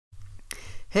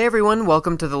Hey everyone,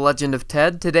 welcome to The Legend of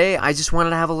Ted. Today I just wanted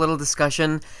to have a little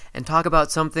discussion and talk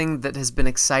about something that has been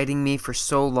exciting me for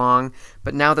so long,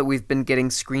 but now that we've been getting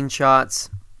screenshots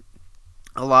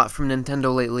a lot from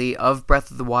Nintendo lately of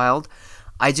Breath of the Wild,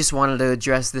 I just wanted to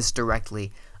address this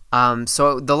directly.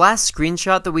 So the last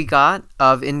screenshot that we got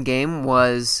of in-game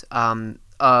was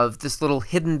of this little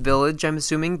hidden village, I'm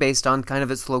assuming, based on kind of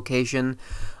its location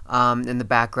in the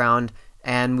background.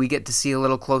 And we get to see a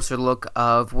little closer look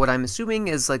of what I'm assuming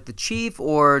is like the chief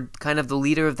or kind of the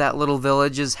leader of that little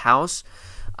village's house,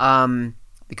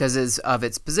 because of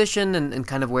its position and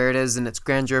kind of where it is and its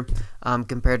grandeur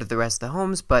compared to the rest of the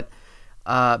homes. But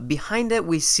behind it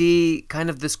we see kind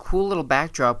of this cool little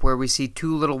backdrop where we see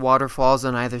two little waterfalls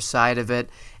on either side of it,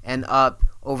 and up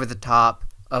over the top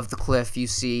of the cliff you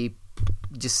see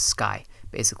just sky,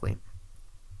 basically.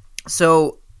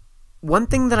 So one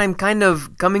thing that I'm kind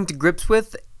of coming to grips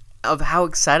with of how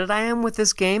excited I am with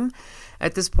this game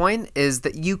at this point is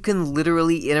that you can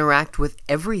literally interact with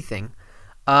everything.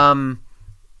 Nothing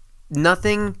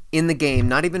in the game,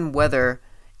 not even weather,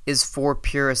 is for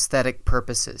pure aesthetic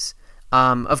purposes.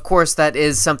 Of course, that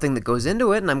is something that goes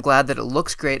into it, and I'm glad that it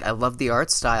looks great. I love the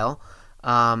art style.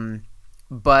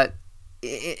 But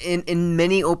in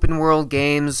many open world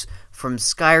games, from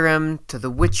Skyrim to The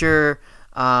Witcher,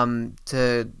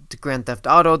 to Grand Theft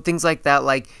Auto, things like that,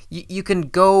 like you can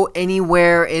go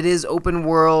anywhere. It is open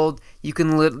world. You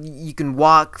can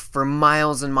walk for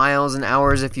miles and miles and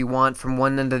hours if you want from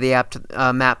one end of the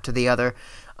map to the other,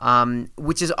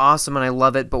 which is awesome and I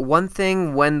love it. But one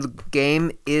thing when the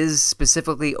game is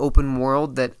specifically open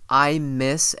world that I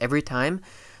miss every time,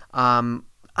 I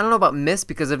don't know about miss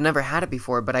because I've never had it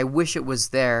before, but I wish it was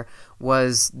there,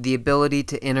 was the ability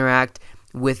to interact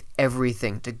with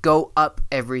everything, to go up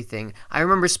everything. I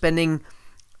remember spending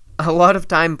a lot of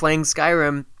time playing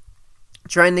Skyrim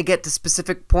trying to get to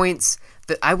specific points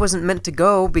that I wasn't meant to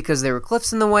go because there were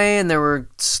cliffs in the way and there were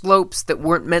slopes that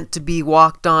weren't meant to be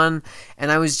walked on,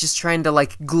 and I was just trying to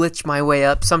like glitch my way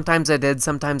up. Sometimes I did,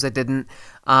 sometimes I didn't.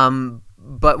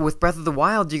 But with Breath of the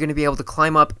Wild, you're going to be able to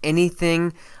climb up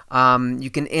anything. You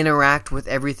can interact with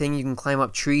everything. You can climb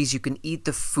up trees. You can eat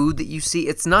the food that you see.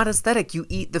 It's not aesthetic. You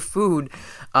eat the food.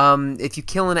 If you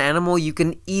kill an animal, you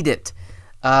can eat it.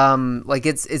 Like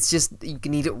it's just, you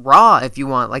can eat it raw if you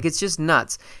want. Like, it's just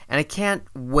nuts. And I can't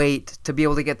wait to be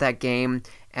able to get that game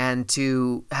and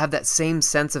to have that same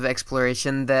sense of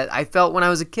exploration that I felt when I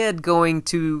was a kid going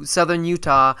to southern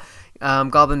Utah,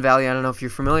 Goblin Valley. I don't know if you're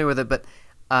familiar with it, but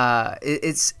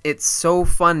it's so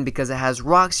fun because it has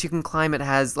rocks you can climb. It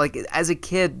has, like, as a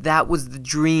kid, that was the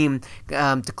dream,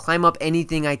 to climb up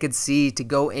anything I could see, to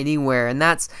go anywhere, and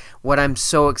that's what I'm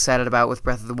so excited about with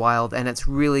Breath of the Wild, and it's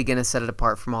really going to set it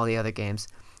apart from all the other games.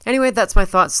 Anyway, that's my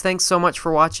thoughts. Thanks so much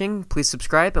for watching. Please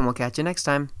subscribe, and we'll catch you next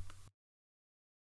time.